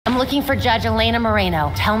I'm looking for Judge Elena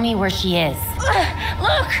Moreno. Tell me where she is.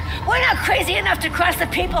 Look, we're not crazy enough to cross the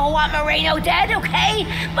people who want Moreno dead, okay?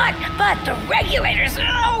 But the regulators,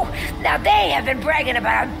 oh, now they have been bragging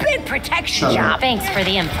about a big protection job. Thanks for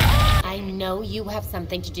the info. I know you have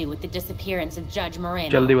something to do with the disappearance of Judge Moreno.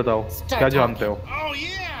 जल्दी बताओ, क्या जानते हो? Oh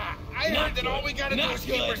yeah, I heard that all we gotta do is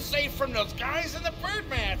keep her safe from those guys in the bird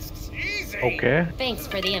masks. Easy. Okay. Thanks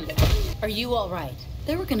for the info. Are you all right?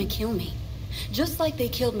 They were gonna kill me, just like they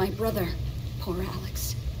killed my brother. Poor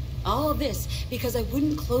Alex. All this because I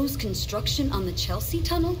wouldn't close construction on the Chelsea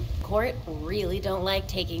tunnel? Court really don't like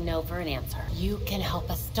taking no for an answer. You can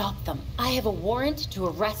help us stop them. I have a warrant to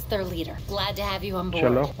arrest their leader. Glad to have you on board.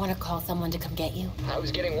 Chalo. Want to call someone to come get you? I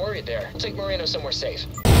was getting worried there. We'll take Moreno somewhere safe.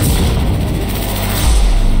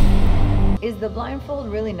 Is the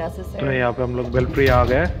blindfold really necessary? तो यहाँ पे हम लोग बेलफ्री आ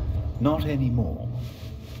गए. Not anymore.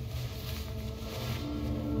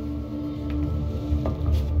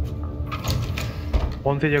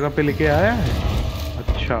 कौन सी जगह पे लेके आया है?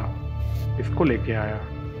 अच्छा, इसको लेके आया.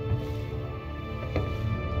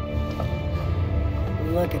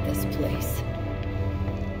 Look at this place.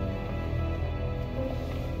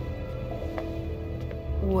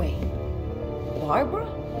 Wait, Barbara?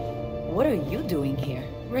 What are you doing here?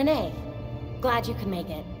 Renee, glad you could make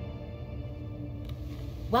it.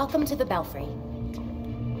 Welcome to the Belfry.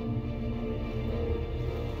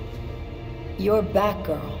 You're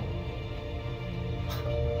Batgirl.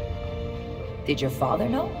 Did your father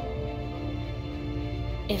know?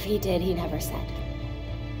 If he did, he never said.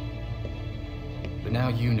 But now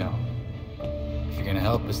you know. If you're gonna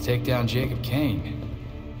help us take down Jacob Kane,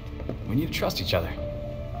 we need to trust each other.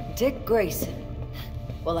 Dick Grayson.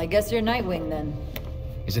 Well, I guess you're Nightwing then.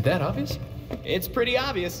 Is it that obvious? It's pretty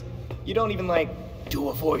obvious. You don't even, like, do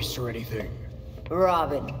a voice or anything.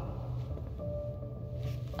 Robin.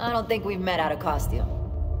 I don't think we've met out of costume.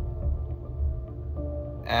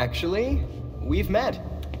 Actually, we've met.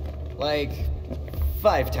 Like,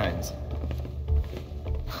 5 times.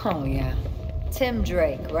 Oh, yeah. Tim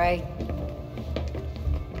Drake, right?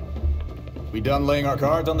 We done laying our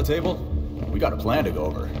cards on the table? We got a plan to go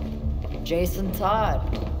over. Jason Todd.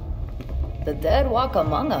 The dead walk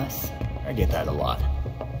among us. I get that a lot.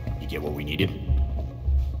 You get what we needed?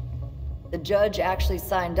 The judge actually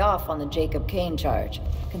signed off on the Jacob Kane charge.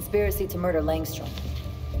 Conspiracy to murder Langstrom.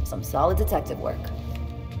 Some solid detective work.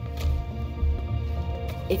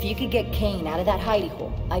 If you could get Kane out of that hidey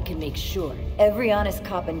hole, I can make sure every honest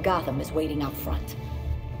cop in Gotham is waiting out front.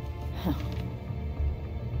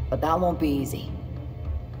 But that won't be easy.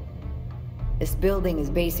 This building is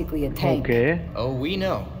basically a tank. Okay. Oh, we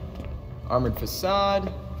know. Armored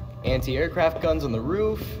facade, anti-aircraft guns on the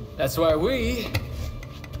roof. That's why we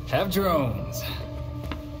have drones.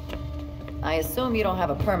 I assume you don't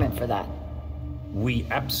have a permit for that. We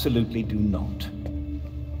absolutely do not.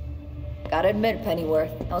 Gotta admit,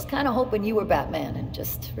 Pennyworth, I was kinda hoping you were Batman and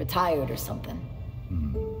just retired or something.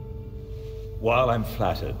 While I'm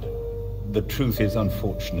flattered, the truth is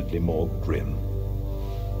unfortunately more grim.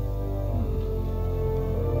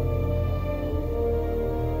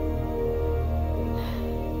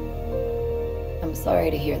 I'm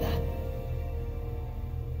sorry to hear that.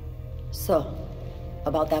 So,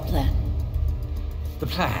 about that plan. The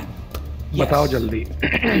plan. बताओ जल्दी.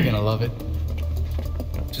 You're gonna love it.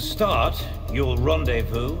 To start, you'll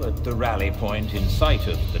rendezvous at the rally point in sight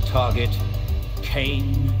of the target,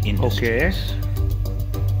 Kane Industries. Okay.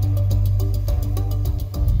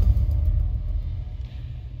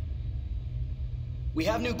 We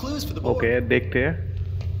have new clues for the board. Okay, देखते हैं.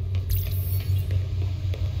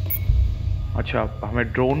 अच्छा, हमें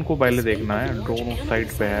drone को पहले देखना है. ड्रोन उस साइड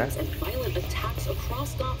पे है.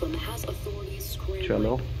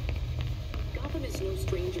 चलो. Gotham is no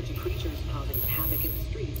stranger to creatures causing havoc in the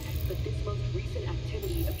streets, but this most recent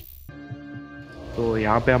activity of... तो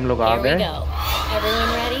यहाँ पे हम लोग आ गए. Here we go.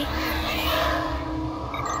 Everyone ready?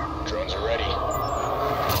 Drones are ready.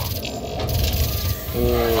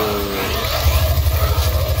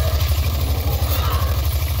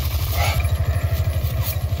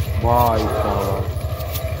 भाई साहब.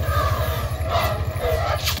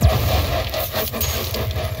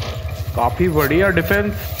 काफी बढ़िया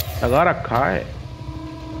डिफेंस लगा रखा है.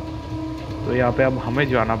 तो यहाँ पे अब हमें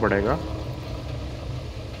जाना पड़ेगा.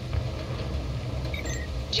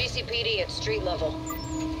 GCPD at street level.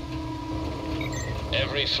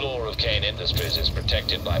 Every floor of Kane Industries is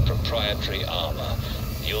protected by proprietary armor.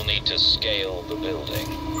 You'll need to scale the building.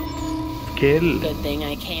 Scale? Good thing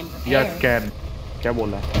I came prepared. या scan? क्या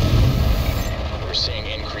बोला? We're seeing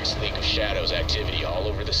increased League of Shadows activity all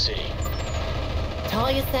over the city.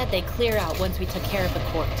 Talia said they clear out once we took care of the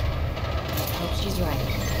court. Let's hope she's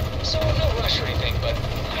right. So no rush or anything, but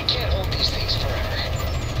I can't hold these things forever.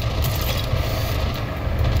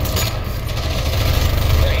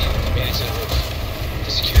 Right, made it to the roof.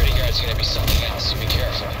 The security guard's gonna be something else, so be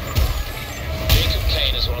careful. Jacob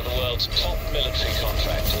Kane is one of the world's top military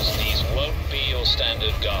contractors. These won't be your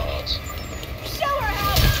standard guards. Show her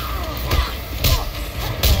how!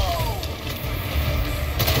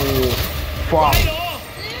 Oh, fuck.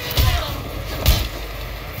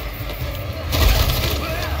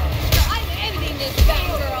 I'm ending this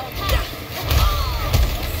Batgirl!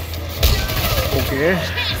 Okay.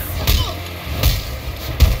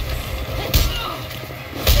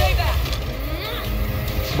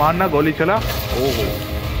 मारना गोली चला। ओहो,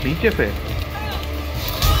 नीचे से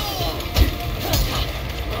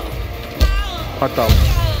खत्म।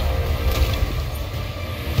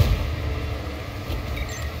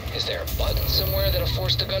 Is there a button somewhere that'll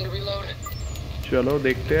force the gun to reload? चलो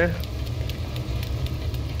देखते हैं।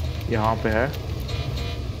 यहाँ पे है।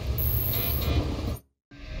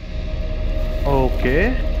 ओके,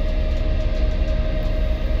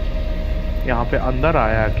 यहाँ पे अंदर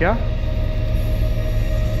आया क्या?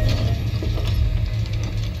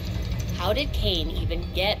 How did Kane even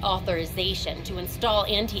get authorization to install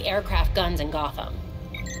anti-aircraft guns in Gotham?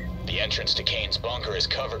 The entrance to Kane's bunker is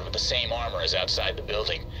covered with the same armor as outside the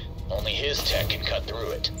building. Only his tech can cut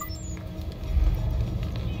through it.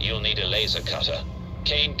 You'll need a laser cutter.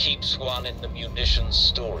 Kane keeps one in the munitions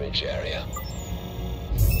storage area.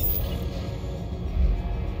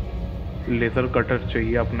 Laser cutter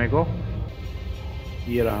चाहिए अपने को।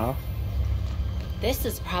 ये रहा। This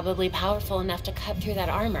is probably powerful enough to cut through that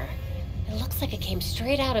armor. It looks like it came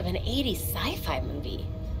straight out of an 80s sci-fi movie.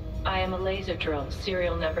 I am a laser drill,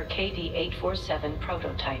 serial number KD847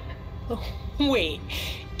 prototype. Oh, wait,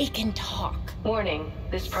 it can talk. Warning,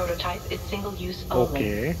 this prototype is single-use only.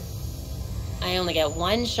 Okay. I only get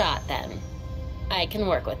one shot then. I can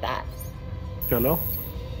work with that. चलो।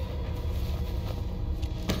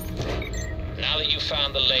 Now that you've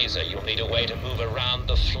found the laser, you'll need a way to move around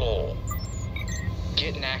the floor.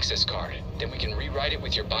 Get an access card, then we can rewrite it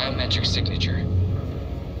with your biometric signature.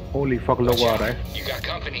 Holy fuck, लोग आ रहा है। You got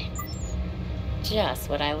company. Just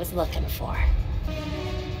what I was looking for.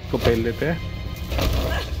 तो पहले लेते हैं।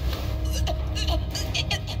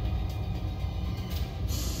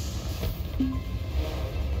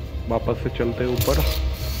 वापस से चलते ऊपर।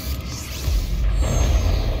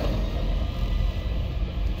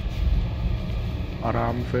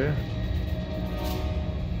 आराम से।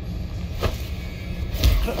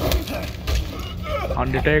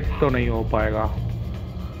 अनडिटेक्ट तो नहीं हो पाएगा,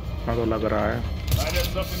 ना तो लग रहा है।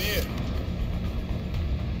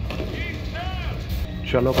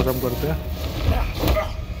 चलो खत्म करते हैं।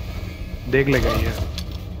 देख लेगा ये।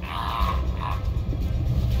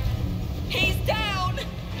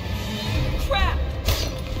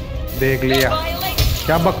 देख लिया।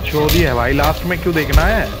 क्या बकचोदी है भाई, लास्ट में क्यों देखना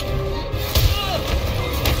है?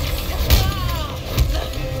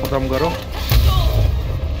 खत्म करो।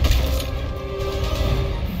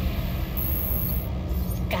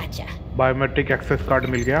 बायोमेट्रिक एक्सेस कार्ड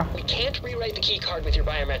मिल गया। We can't rewrite the key card with your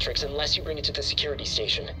biometrics unless you bring it to the security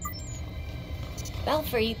station.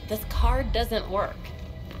 Belfry, this card doesn't work.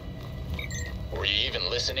 Were you even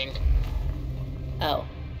listening? Oh,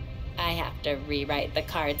 I have to rewrite the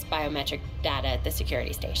card's biometric data at the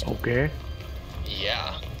security station. Okay.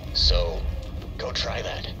 Yeah, so go try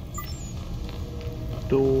that.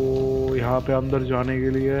 तो यहाँ पे अंदर जाने के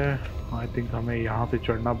लिए I think हमें यहाँ पे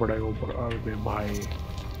चढ़ना पड़ेगा ऊपर। अरे भाई,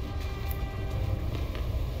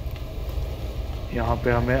 यहाँ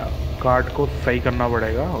पे हमें कार्ड को सही करना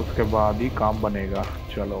पड़ेगा, उसके बाद ही काम बनेगा।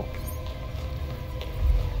 चलो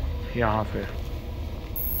यहाँ से।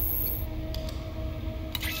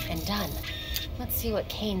 And done. Let's see what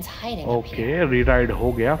Kane's hiding. Okay, रीराइड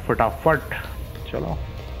हो गया फटाफट। चलो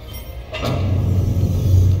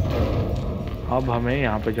अब हमें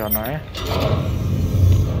यहाँ पे जाना है।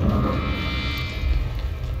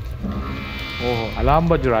 ओह, अलार्म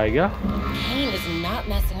बज रहा है क्या? Kane is not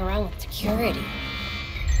messing around with security.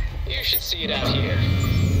 You should see it out here.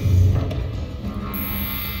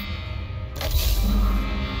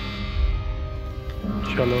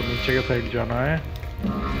 चलो नीचे के साइड जाना है।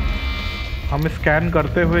 हम स्कैन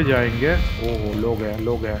करते हुए जाएंगे। ओह, लोग हैं,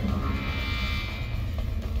 लोग हैं।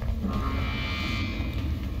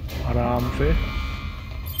 आराम से।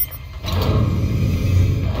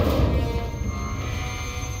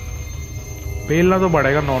 पेलना तो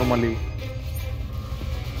पड़ेगा नॉर्मली।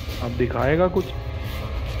 अब दिखाएगा कुछ?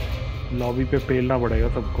 लॉबी पे पेलना पड़ेगा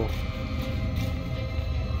सबको।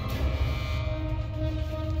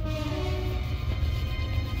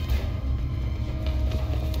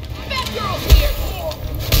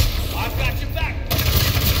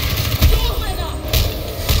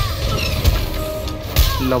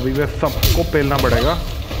 मतलब अभी वे सबको पेलना पड़ेगा।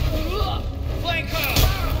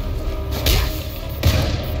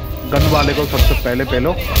 गन वाले को सबसे पहले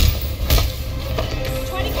पेलो।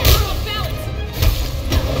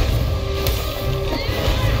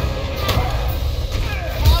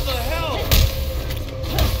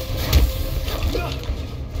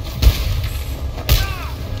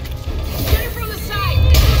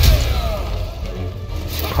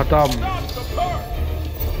 खत्म।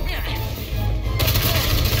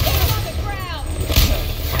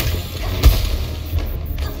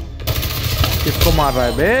 किसको मार रहा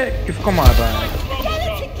है बे? किसको मार रहा है?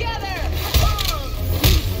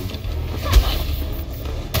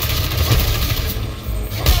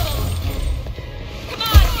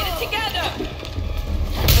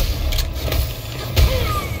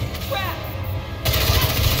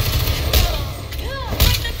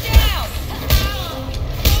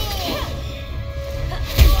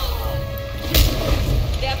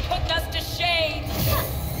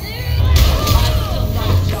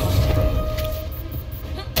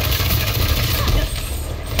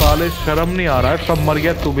 शर्म नहीं आ रहा है? सब मर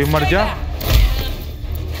गया, तू भी मर जा।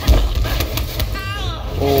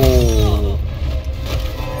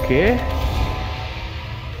 Okay.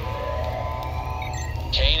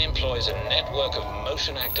 Kane employs a network of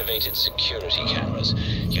motion-activated security cameras.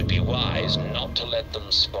 You'd be wise not to let them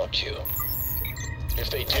spot you. If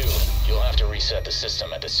they do, you'll have to reset the system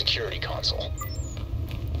at the security console.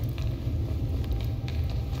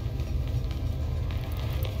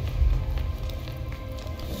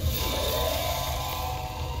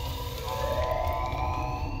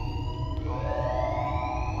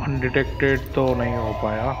 Undetected तो नहीं हो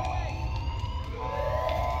पाया।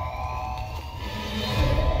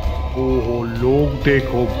 ओहो, लोग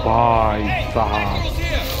देखो भाई साहब,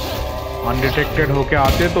 undetected होके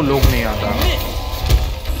आते तो लोग नहीं आता।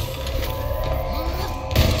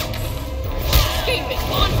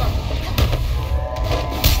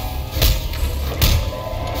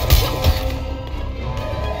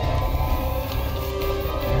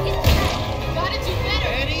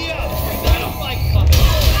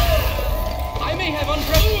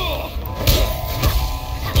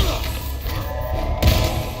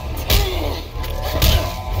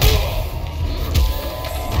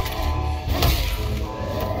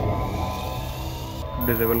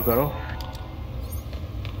 डिसेबल करो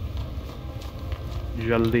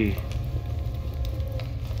जल्दी।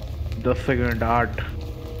 10 सेकंड। 8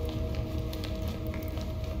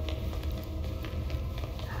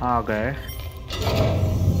 आ गए।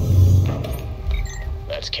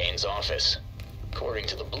 That's Kane's office. According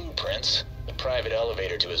to the blueprints, the private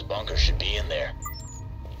elevator to his bunker should be in there.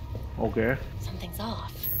 Okay. Something's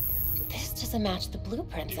off. This doesn't match the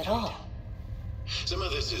blueprints at all. Some of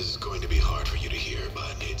this is going to be hard for you to hear,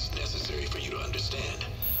 but it's necessary for you to understand.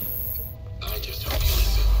 I just hope you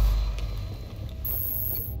listen.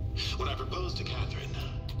 When I proposed to Catherine,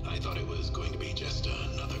 I thought it was going to be just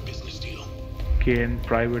another business deal. Kane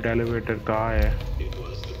private elevator कहाँ है? It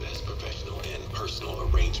was the best professional and personal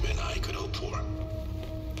arrangement I could hope for.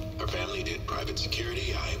 Her family did private security.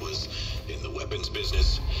 I was in the weapons business.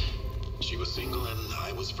 She was single and I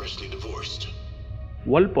was freshly divorced.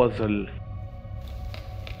 Wall puzzle.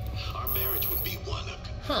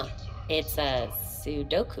 Huh. It's a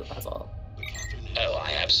Sudoku puzzle. Oh, I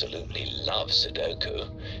absolutely love Sudoku.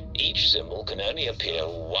 Each symbol can only appear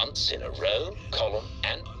once in a row, column,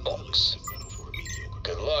 and box.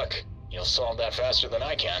 Good luck. You'll solve that faster than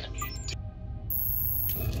I can.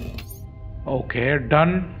 Okay,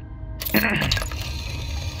 done.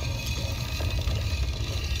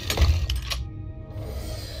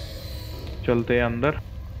 चलते हैं अंदर।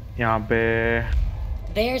 यहाँ पे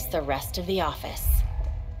There's the rest of the office.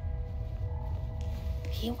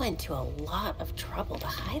 He went to a lot of trouble to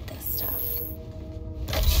hide this stuff.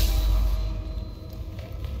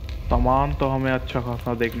 सामान तो हमें अच्छा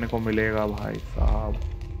खासा देखने को मिलेगा भाई साहब।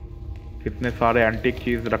 कितने सारे एंटीक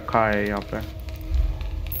चीज रखा है यहाँ पे।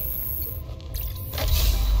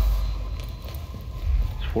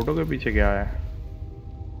 इस फोटो के पीछे क्या है?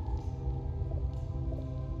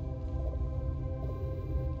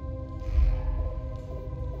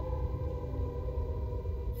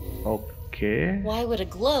 Okay. Why would a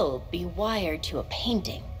globe be wired to a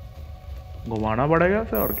painting? घुमाना पड़ेगा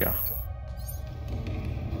इसे और क्या?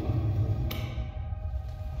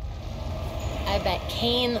 I bet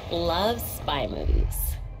Kane loves spy movies.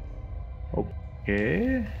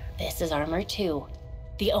 Okay. This is armor too.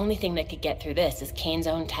 The only thing that could get through this is Kane's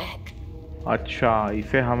own tech. अच्छा,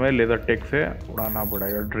 इसे हमें laser take से उड़ाना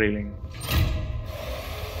पड़ेगा, drilling.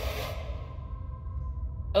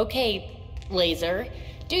 Okay, laser,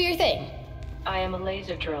 do your thing. I am a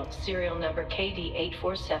laser drill, serial number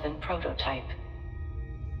KD847 prototype.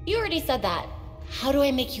 You already said that. How do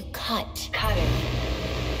I make you cut? Cut it.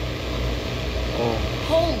 Oh.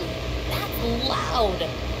 Holy, that's loud.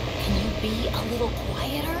 Can you be a little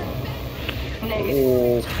quieter?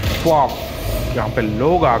 Oh, fuck. यहाँ पे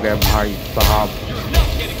लोग आ गए भाई साहब.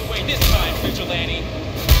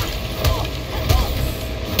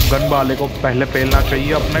 Gun वाले को पहले पेलना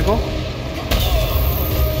चाहिए अपने को.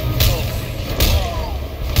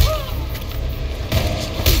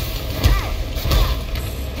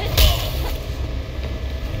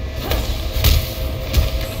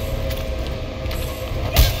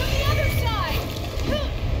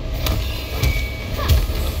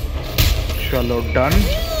 चलो डन.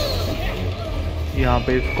 यहाँ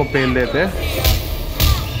पे इसको पेल देते.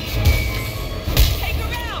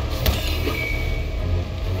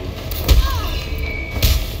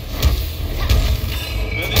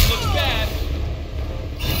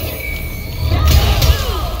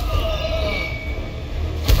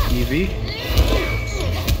 इजी.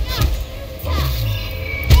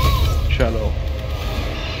 चलो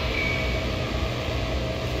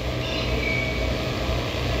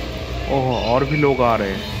ओह और भी लोग आ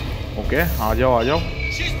रहे हैं. ओके आ जाओ आ जाओ.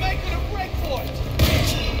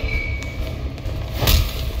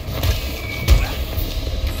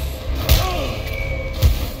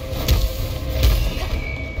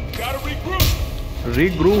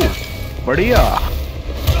 रीग्रुप. बढ़िया.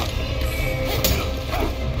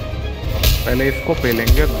 पहले इसको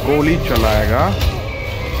पेलेंगे. गोली चलाएगा.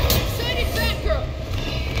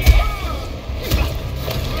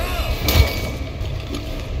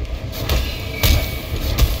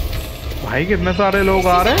 भाई कितने सारे लोग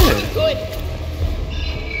आ रहे हैं.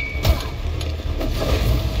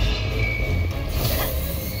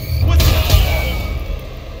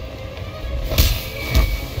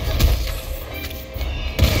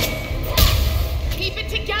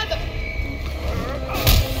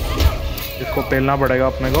 इसको पेलना पड़ेगा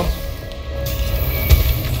अपने को.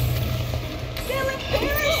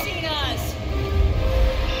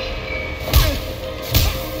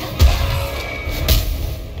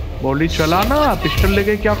 गोली चलाना. पिस्टल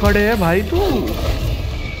लेके क्या खड़े है भाई तू.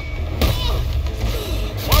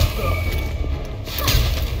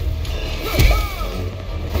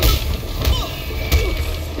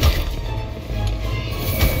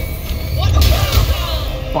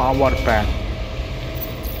 पावर पैक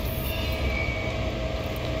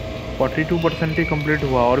 42% ही कंप्लीट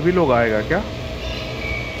हुआ. और भी लोग आएगा क्या.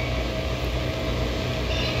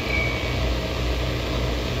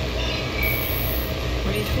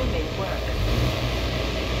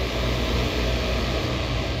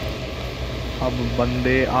 अब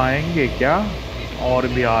बंदे आएंगे क्या. और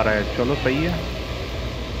भी आ रहे हैं. चलो सही है.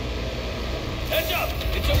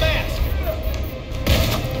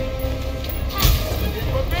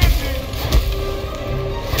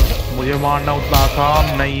 मुझे मारना उतना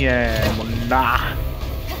आसान नहीं है मुन्ना.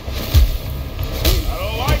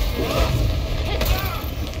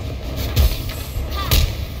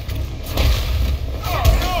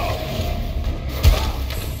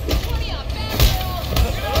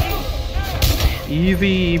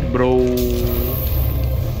 Easy bro.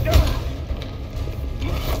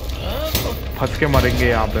 फंस के मरेंगे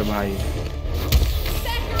यहाँ पे भाई.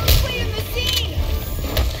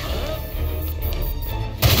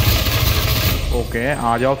 ओके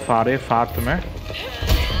आ जाओ सारे साथ में.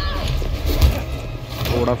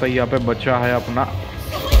 थोड़ा सा यहाँ पे बचा है अपना.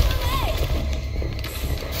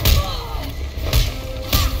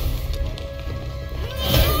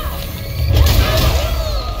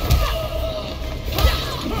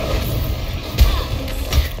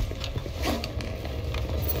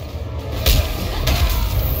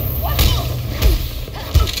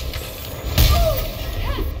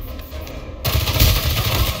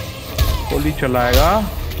 गोली चलाएगा.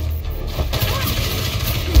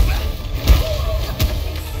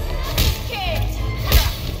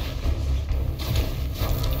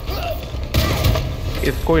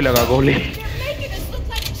 इसको ही लगा गोली.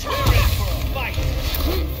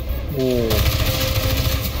 ओ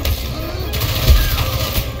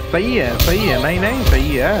सही है सही है. नहीं नहीं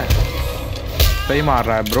सही है. सही मार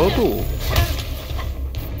रहा है ब्रो तू.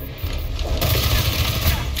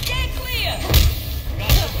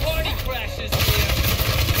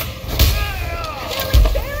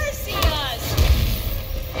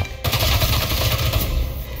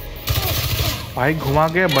 भाई घुमा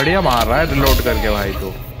के बढ़िया मार रहा है रिलोड करके भाई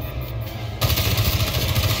तो.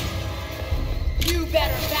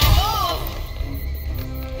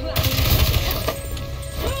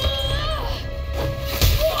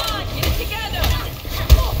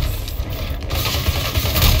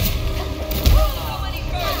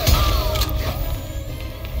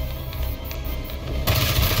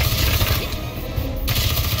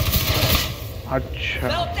 अच्छा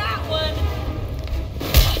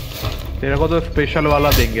तेरे को तो स्पेशल वाला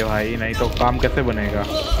देंगे भाई, नहीं तो काम कैसे बनेगा।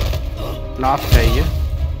 लास्ट है ये,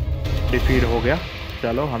 डिफीट हो गया।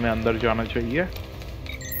 चलो हमें अंदर जाना चाहिए।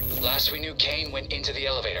 Last we knew, Kane went into the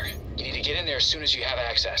elevator. You need to get in there as soon as you have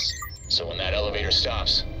access. So when that elevator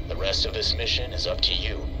stops, the rest of this mission is up to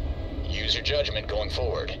you. Use your judgment going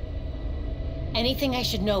forward. Anything I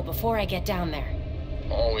should know before I get down there?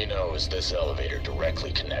 All we know is this elevator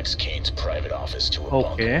directly connects Kane's private office to a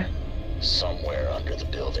bunker somewhere under the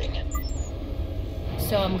building.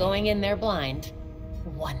 So I'm going in there blind.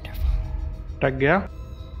 Wonderful. टक गया।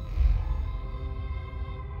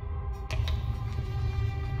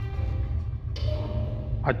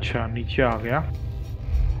 अच्छा नीचे आ गया।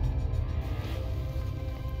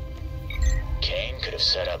 Kane could have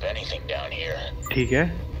set up anything down here. ठीक है,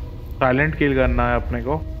 silent किल करना है अपने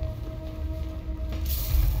को।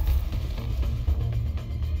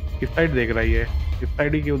 किस साइड देख रहा है ये? इस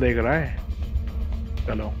साइड ही क्यों देख रहा है?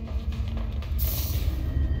 चलो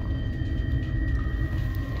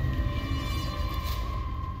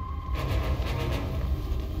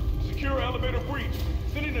Secure elevator breach.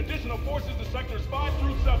 Sending additional forces to sectors 5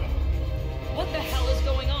 through 7. What the hell is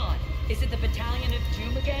going on? Is it the Battalion of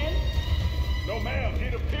Doom again? No, ma'am.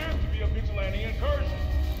 It appears to be a vigilante incursion.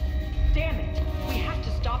 Damn it. We have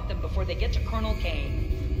to stop them before they get to Colonel Kane.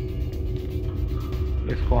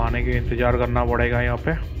 इसको आने के इंतजार करना पड़ेगा यहाँ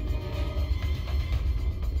पे।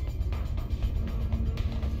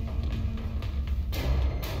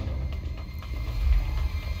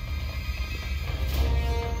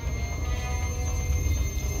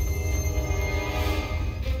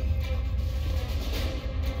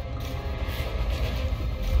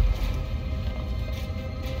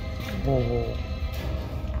 ओहो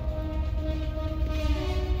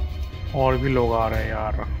और भी लोग आ रहे हैं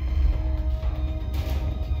यार।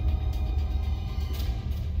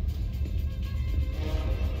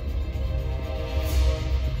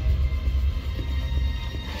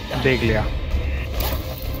 देख लिया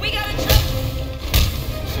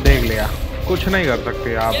देख लिया, कुछ नहीं कर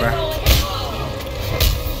सकते यहाँ पे।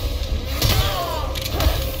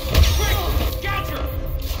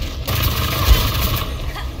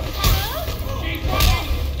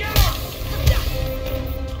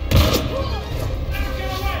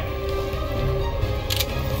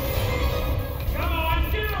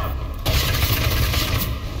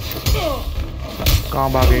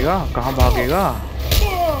 कहाँ भागेगा, कहाँ भागेगा?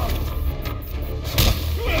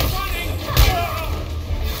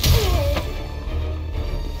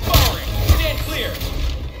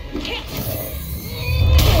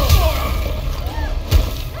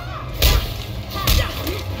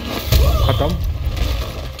 खत्म।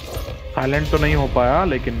 साइलेंट तो नहीं हो पाया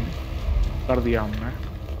लेकिन कर दिया हमने।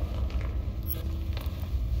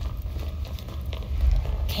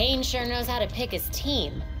 Kane sure knows how to pick his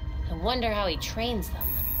team. I wonder how he trains them.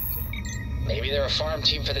 Maybe they're a farm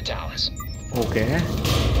team for the Talons. Okay.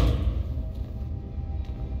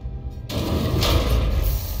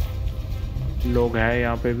 लोग हैं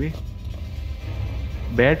यहाँ पे भी।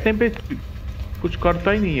 बैठने पे कुछ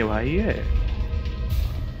करता ही नहीं है भाई ये।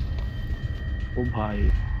 ओ भाई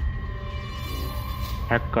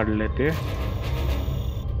हैक कर लेते।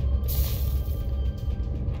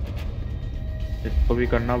 इसको भी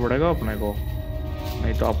करना पड़ेगा अपने को,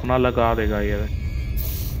 नहीं तो अपना लगा देगा ये।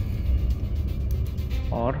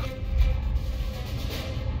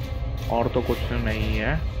 और तो कुछ नहीं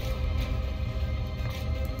है।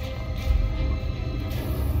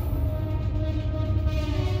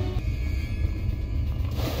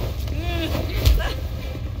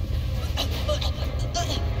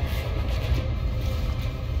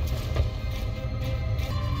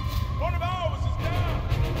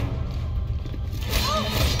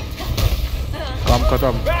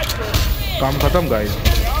 काम खत्म गाइस।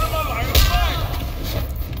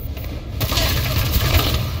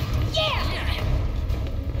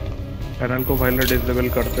 पैनल को पहले डिसेबल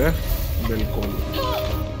करते हैं। बिल्कुल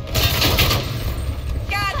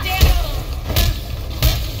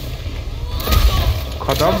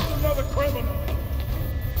खत्म।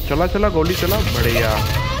 चला चला गोली चला, बढ़िया।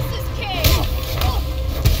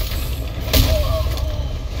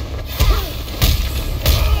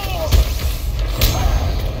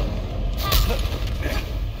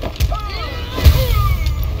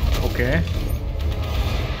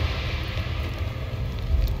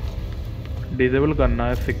 डिसेबल करना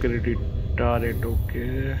है सिक्योरिटी टारेट। ओके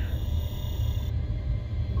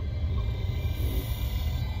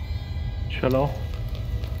चलो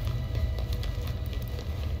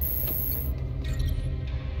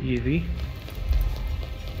इजी।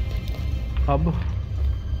 अब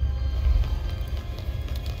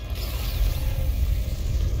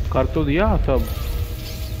कर तो दिया सब,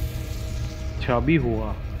 अच्छा भी हुआ।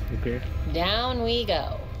 Okay Down we go.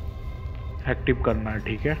 Active करना है,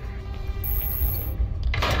 ठीक है।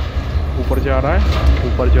 ऊपर जा रहा है,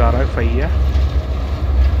 ऊपर जा रहा है, सही है।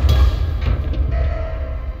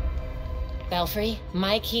 Belfry,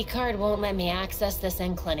 my key card won't let me access this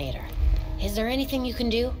inclinator. Is there anything you can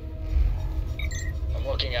do? I'm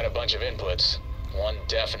looking at a bunch of inputs. One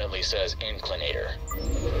definitely says inclinator.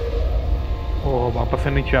 ओह वापस से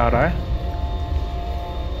नीचे आ रहा है।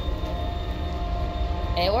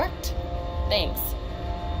 It worked. Thanks.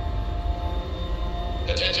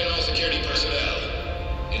 Attention all security personnel.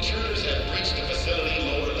 Intruders have breached the facility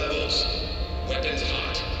lower levels. Weapons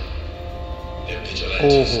hot. They're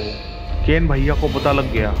vigilantes. ओहो, केन भैया को पता लग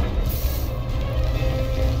गया।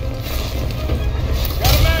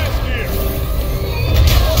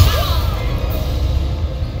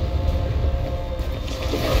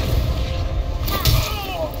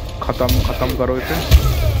 खत्म करो इसे,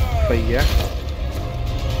 सही है।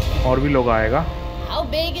 और भी लोग आएगा। How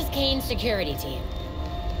big is Kane's security team?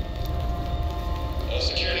 All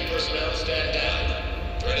security personnel stand down.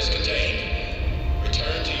 Threat is contained.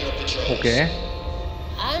 Return to your patrols. Okay.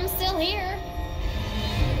 I'm still here.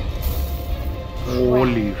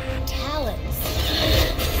 Holy. Talons.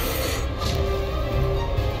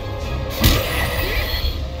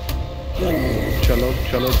 चलो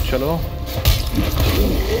चलो चलो।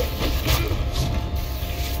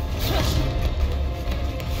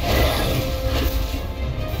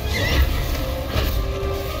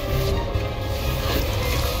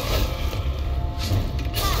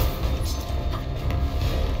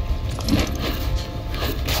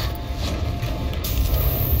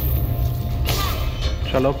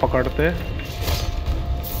 चलो पकड़ते।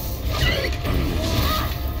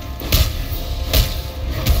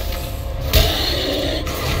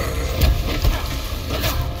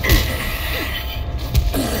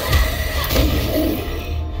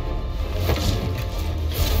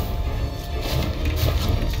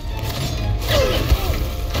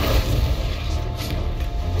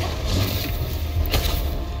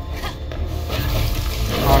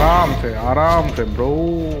 आराम से ब्रो,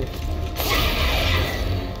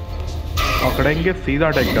 पकड़ेंगे सीधा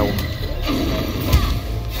टेक डाउन।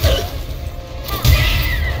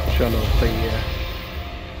 चलो सही है।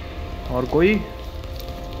 और कोई?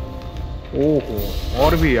 ओहो,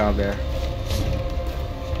 और भी आ गए।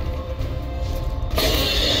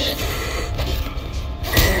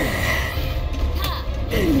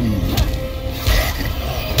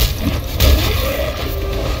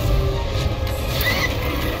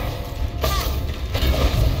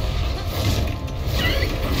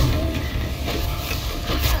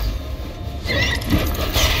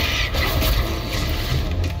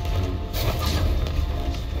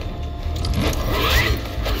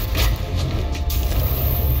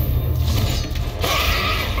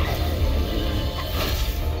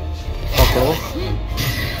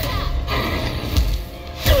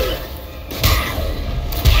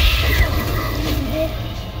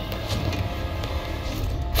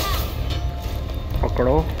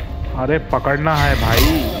 पकड़ो, अरे पकड़ना है भाई।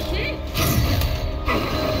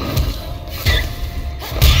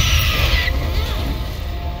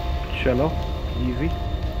 चलो इजी।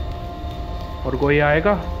 और कोई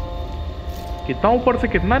आएगा? कितना ऊपर से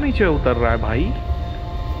कितना नीचे उतर रहा है भाई।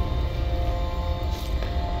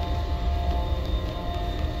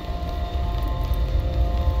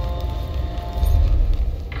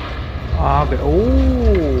 आ गए।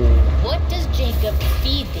 ओह, What does Jacob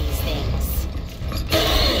feed these things?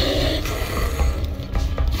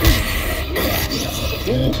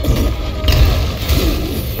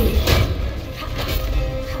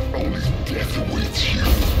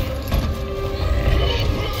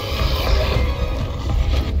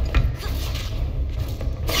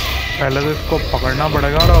 पहले तो इसको पकड़ना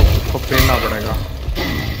पड़ेगा और उसको पेलना पड़ेगा।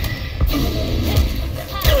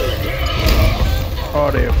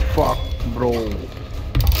 अरे फक ब्रो,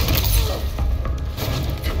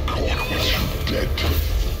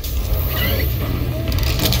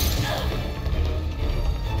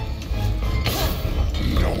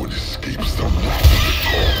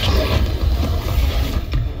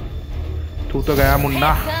 तू तो गया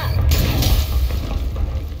मुन्ना,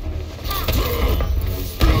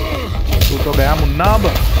 तू तो गया मुन्ना।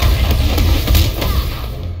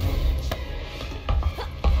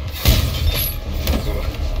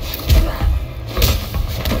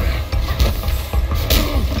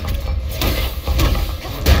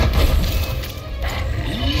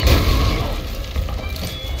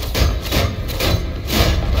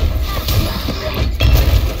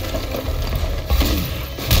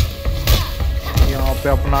 अब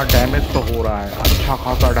अपना डैमेज तो हो रहा है, अच्छा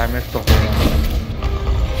खासा डैमेज तो हो रहा है।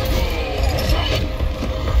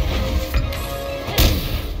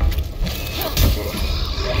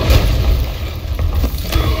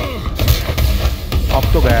 अब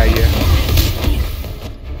तो गया ये।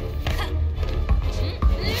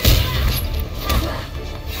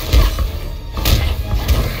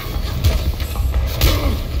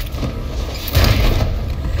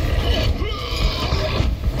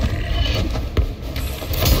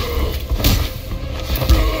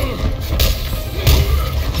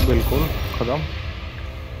 बिल्कुल खत्म।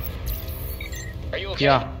 Are you okay?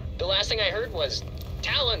 Yeah. The last thing I heard was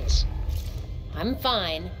Talons. I'm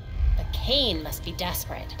fine, but Kane must be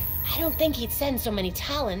desperate. I don't think he'd send so many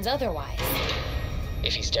Talons otherwise.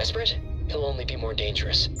 If he's desperate, he'll only be more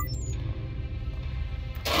dangerous.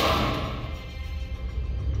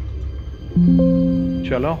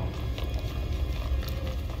 चलो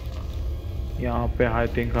यहाँ पे I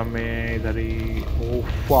think हमें इधर ही। Oh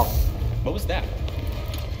fuck, What was that?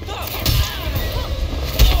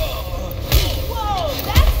 Whoa,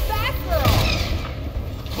 that's Batgirl!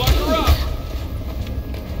 Lock her up!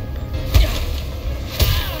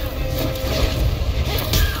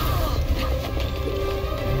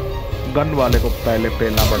 Gun वाले को पहले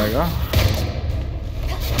पेलना पड़ेगा।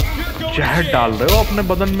 जहर डाल रहे हो अपने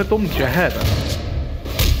बदन में तुम, जहर।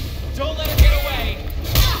 Don't let her get away!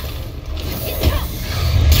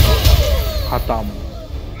 खत्म।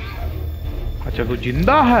 अच्छा तू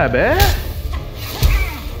जिंदा है बे?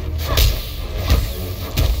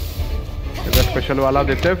 इधर स्पेशल वाला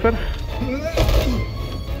देते हैं फिर।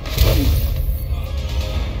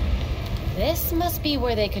 This must be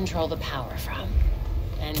where they control the power from.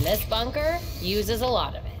 And this bunker uses a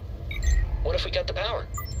lot of it. What if we cut the power?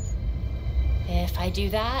 If I do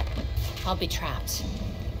that, I'll be trapped.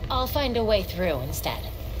 I'll find a way through instead.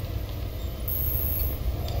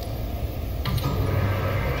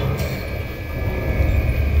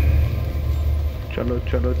 चलो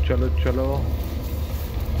चलो चलो चलो।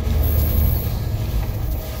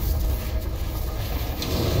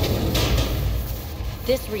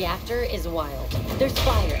 This reactor is wild. There's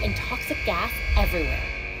fire and toxic gas everywhere.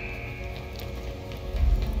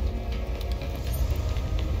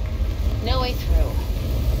 No way through.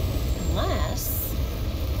 Unless...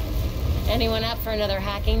 Anyone up for another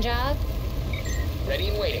hacking job? Ready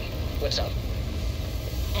and waiting. What's up?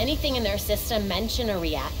 Anything in their system mention a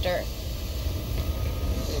reactor?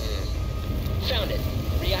 Found it.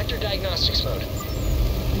 Reactor diagnostics mode.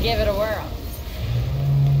 Give it a whirl.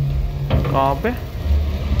 कहाँ पे?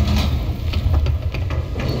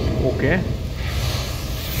 Okay.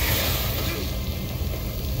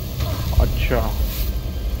 अच्छा।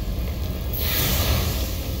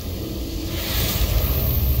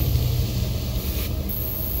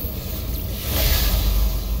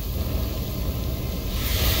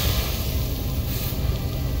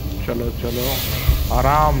 चलो चलो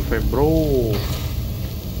आराम से bro.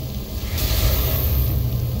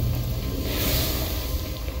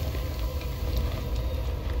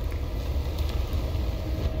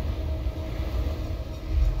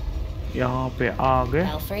 यहाँ पे आ गए।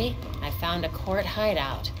 Belfry, I found a court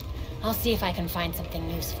hideout. I'll see if I can find something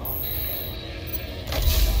useful.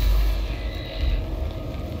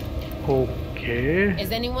 Okay.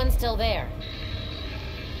 Is anyone still there?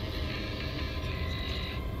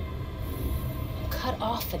 Cut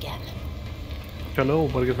off again. चलो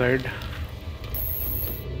ऊपर की side.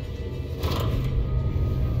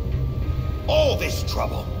 All this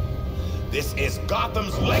trouble. This is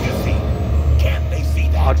Gotham's legacy. Can't they see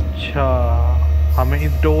that? अच्छा, हमें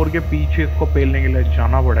इस door के पीछे इसको पेलने के लिए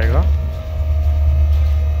जाना पड़ेगा।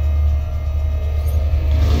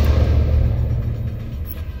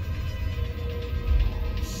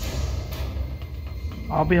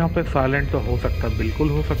 अब यहाँ पे साइलेंट तो हो सकता है, बिल्कुल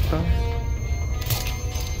हो सकता है।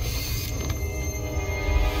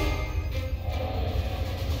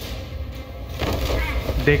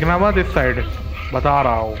 देखना मत इस साइड, बता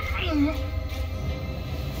रहा हूँ।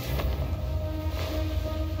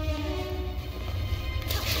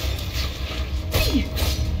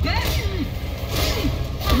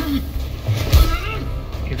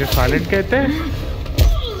 इसे साइलेंट कहते हैं?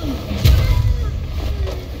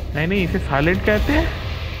 नहीं नहीं, इसे साइलेंट कहते हैं।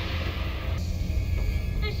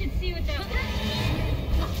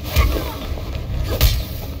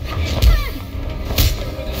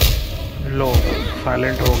 लो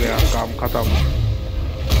साइलेंट हो गया, काम खत्म।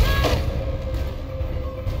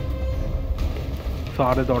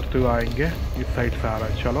 सारे दौड़ते हुए आएंगे, इस साइड से आ रहा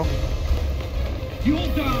है। चलो You'll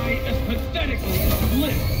die as pathetically as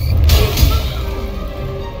Bliss.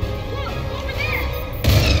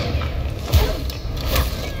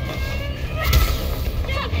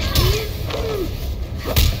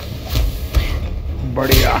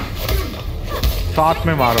 साथ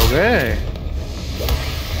में मारोगे?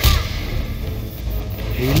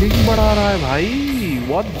 हीलिंग बढ़ा रहा है भाई,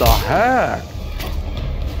 what the heck?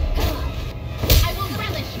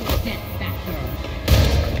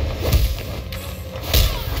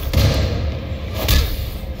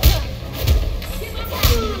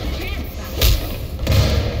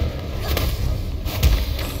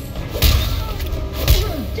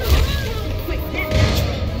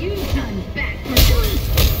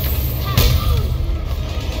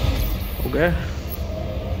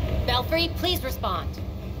 Belfry, please respond.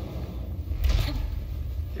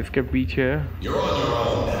 इसके पीछे है. You're on your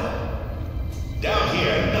own now. Down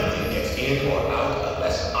here, nothing gets in or out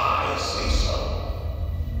unless I say so.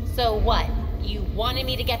 So what? You wanted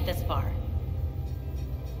me to get this far?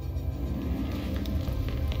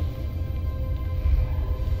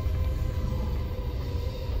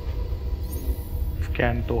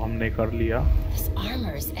 Scan तो हमने कर लिया. This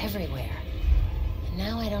armor is everywhere. And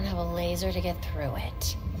now I don't have a laser to get through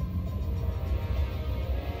it.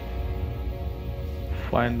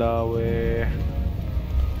 Find our way.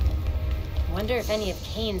 Wonder if any of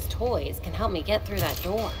Kane's toys can help me get through that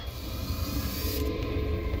door.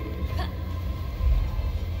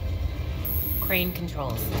 Crane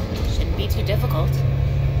controls. Shouldn't be too difficult.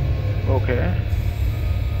 Okay.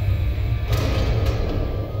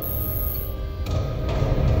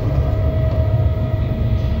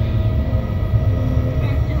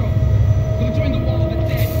 Go join the wall of the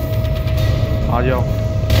dead. आ जाओ.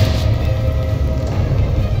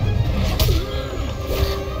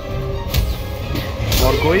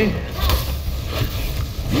 और कोई?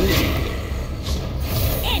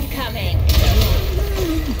 Incoming.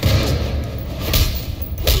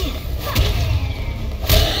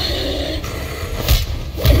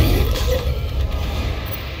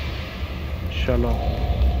 चलो.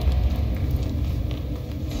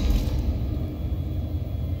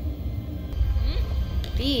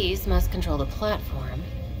 These must control the platform.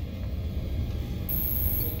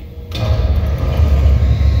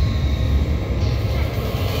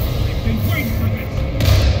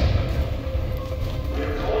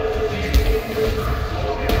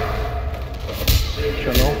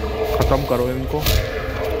 चलो खत्म करो इनको.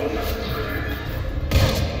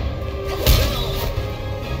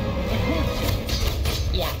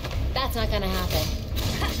 Yeah, that's not gonna happen.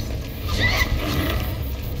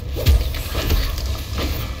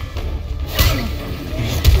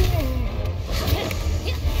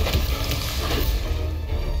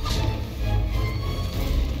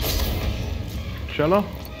 चलो.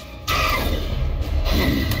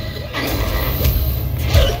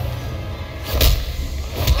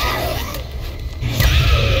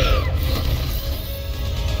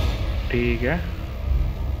 ठीक है.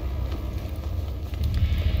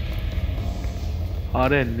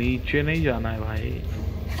 अरे नीचे नहीं जाना है भाई.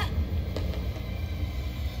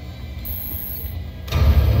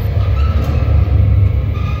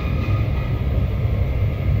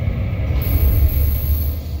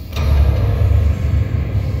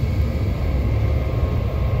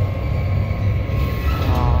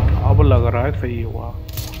 हाँ, अब लग रहा है सही हुआ.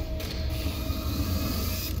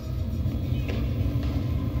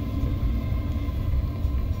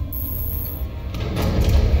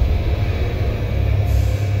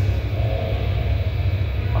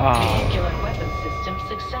 Particular weapon system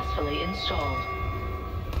successfully installed.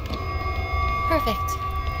 Perfect.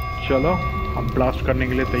 चलो हम ब्लास्ट करने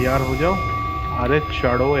के लिए तैयार हो जाओ. अरे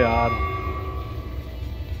चढ़ो यार.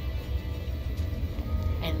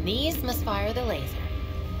 And these must fire the laser.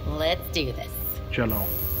 Let's do this. चलो.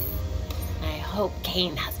 I hope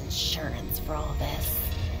Kane has insurance for all this.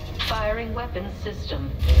 Firing weapon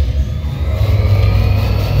system.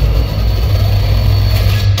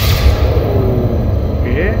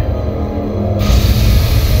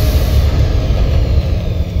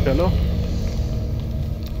 चलो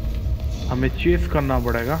हमें चेस करना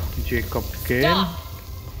पड़ेगा जेकब केन.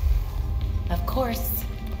 Of course.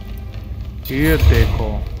 ये देखो.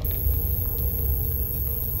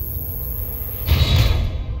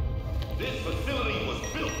 This facility was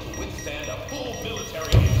built to withstand a full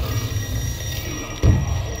military.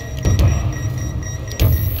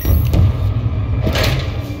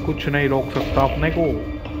 कुछ नहीं रोक सकता अपने को.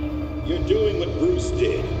 You're doing what Bruce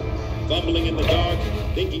did. Fumbling in the dark,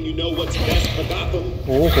 thinking you know what's best for Gotham,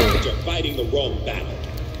 but you're fighting the wrong battle.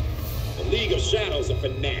 The League of Shadows are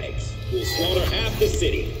fanatics who will slaughter half the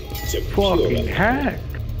city to fucking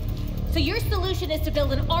heck. So your solution is to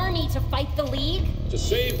build an army to fight the League? To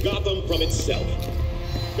save Gotham from itself.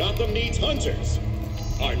 Gotham needs hunters,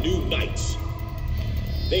 our new knights.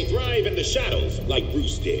 They thrive in the shadows like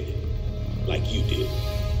Bruce did, like you did.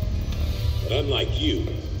 But Unlike you,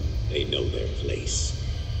 they know their place.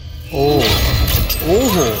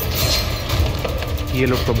 ओहो, ये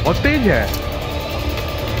लोग तो बहुत तेज है।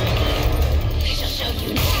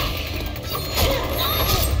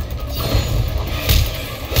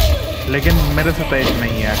 लेकिन मेरे से तेज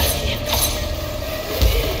नहीं है।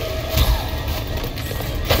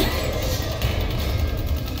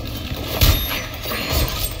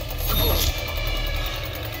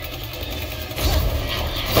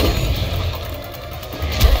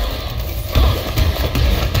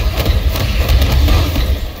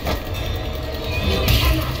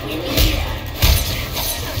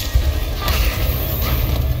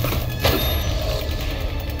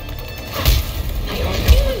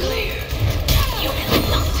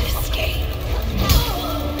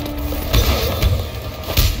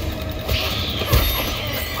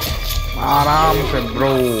 आराम से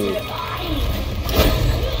ब्रो।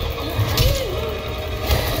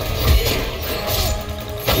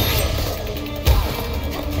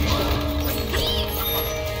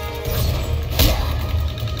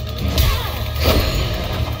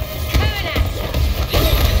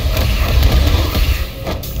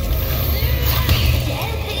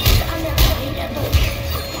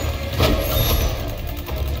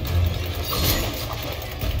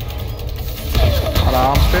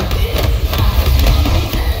 आराम से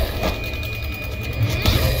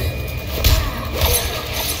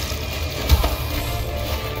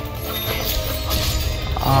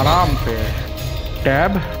आराम से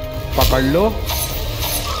टैब पकड़ लो।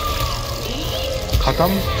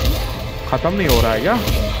 खत्म नहीं हो रहा है क्या?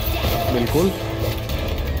 बिल्कुल।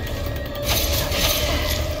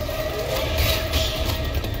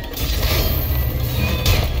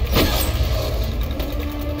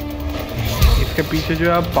 इसके पीछे जो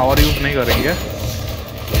है आप पावर यूज नहीं करेंगे।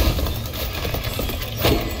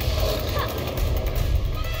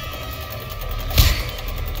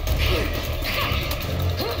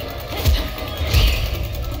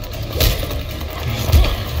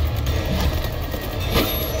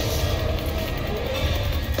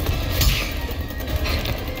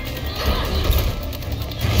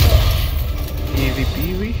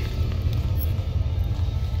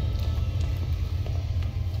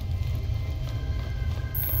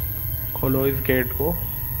 खोलो इस गेट को।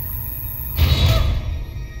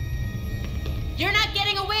 You're not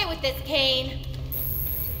getting away with this, Kane.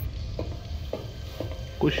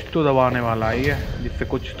 कुछ तो दबाने वाला है ये, जिससे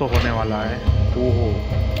कुछ तो होने वाला है। ओहो,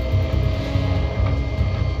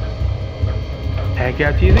 है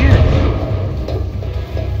क्या चीज ये?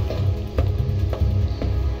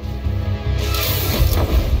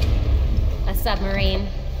 A submarine.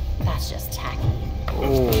 That's just tacky.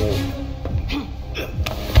 Oh.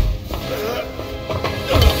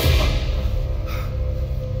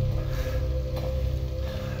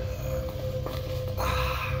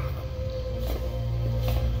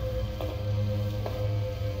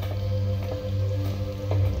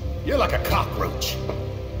 You're like a cockroach.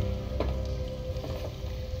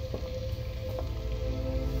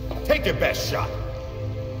 Take your best shot.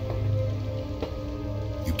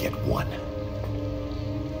 You get one.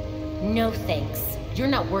 No thanks. You're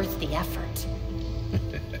not worth the effort.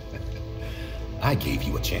 I gave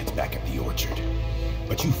you a chance back at the orchard,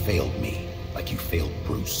 but you failed me, like you failed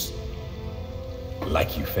Bruce.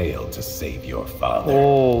 Like you failed to save your father.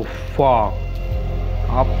 Oh, fuck.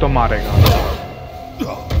 अब तो मारेगा।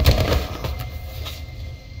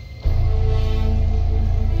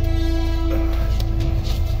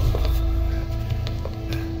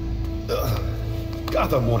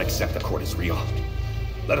 Gotham won't accept the court is real,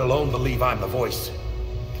 let alone believe I'm the voice.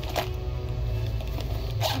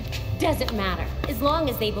 Doesn't matter, as long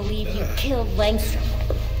as they believe you killed Langstrom.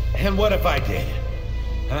 And what if I did?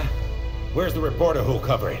 Huh? Where's the reporter who'll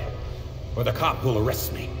cover it? Or the cop who'll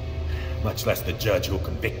arrest me? Much less the judge who'll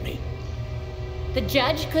convict me. The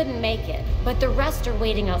judge couldn't make it, but the rest are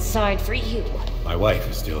waiting outside for you. My wife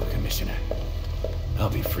is still a commissioner. I'll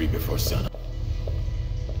be free before sun.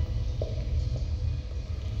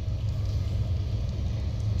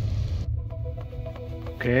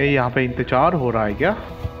 Okay, यहाँ पे इंतजार हो रहा है क्या?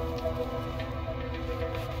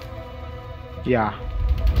 Yeah.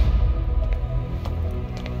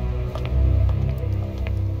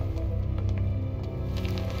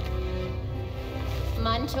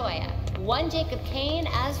 Montoya, one Jacob Kane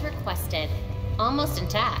as requested. Almost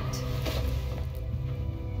intact.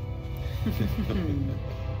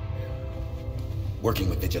 Working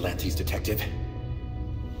with vigilantes, detective.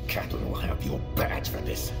 Catherine will have your badge for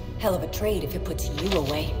this. Hell of a trade if it puts you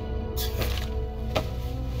away.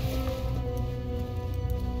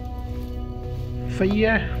 सही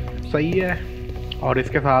है, सही है। और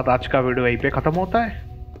इसके साथ आज का वीडियो यहीं पे ख़त्म होता है।